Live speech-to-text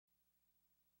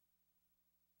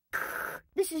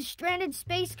This is Stranded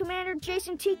Space Commander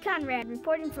Jason T. Conrad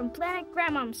reporting from Planet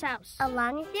Grandmom's house.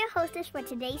 Along with your hostess for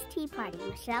today's tea party,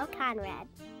 Michelle Conrad.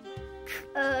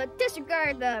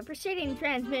 Disregard the preceding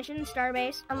transmission,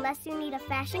 Starbase. Unless you need a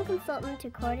fashion consultant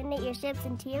to coordinate your ship's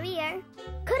interior.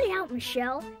 Cut it out,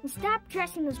 Michelle, and stop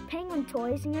dressing those penguin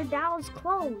toys in your doll's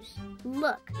clothes.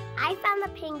 Look, I found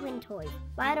the penguin toy.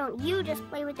 Why don't you just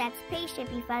play with that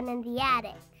spaceship you found in the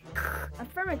attic?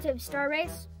 Affirmative,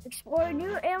 Starbase. Explore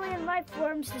new alien life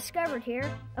forms discovered here.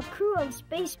 A crew of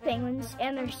space penguins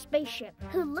and their spaceship.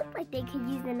 Who look like they could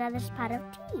use another spot of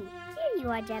tea. Here you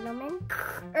are, gentlemen.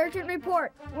 Urgent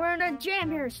report. We're in a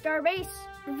jam here, Starbase.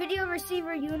 The video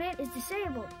receiver unit is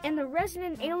disabled, and the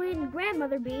resident alien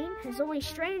grandmother being has only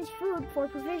strange food for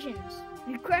provisions.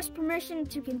 Request permission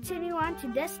to continue on to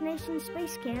Destination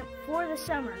Space Camp for the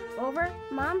summer. Over.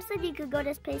 Mom said you could go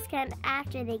to space camp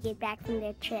after they get back from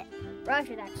their trip.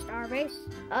 Roger that,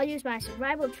 Starbase. I'll use my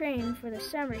survival training for the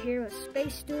summer here with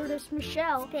Space Stewardess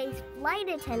Michelle. Space Flight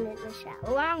Attendant Michelle.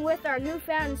 Along with our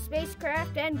newfound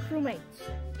spacecraft and crewmates.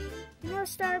 You know,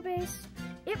 Starbase,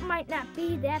 it might not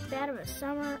be that bad of a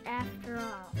summer after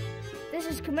all. This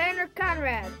is Commander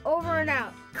Conrad, over and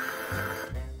out.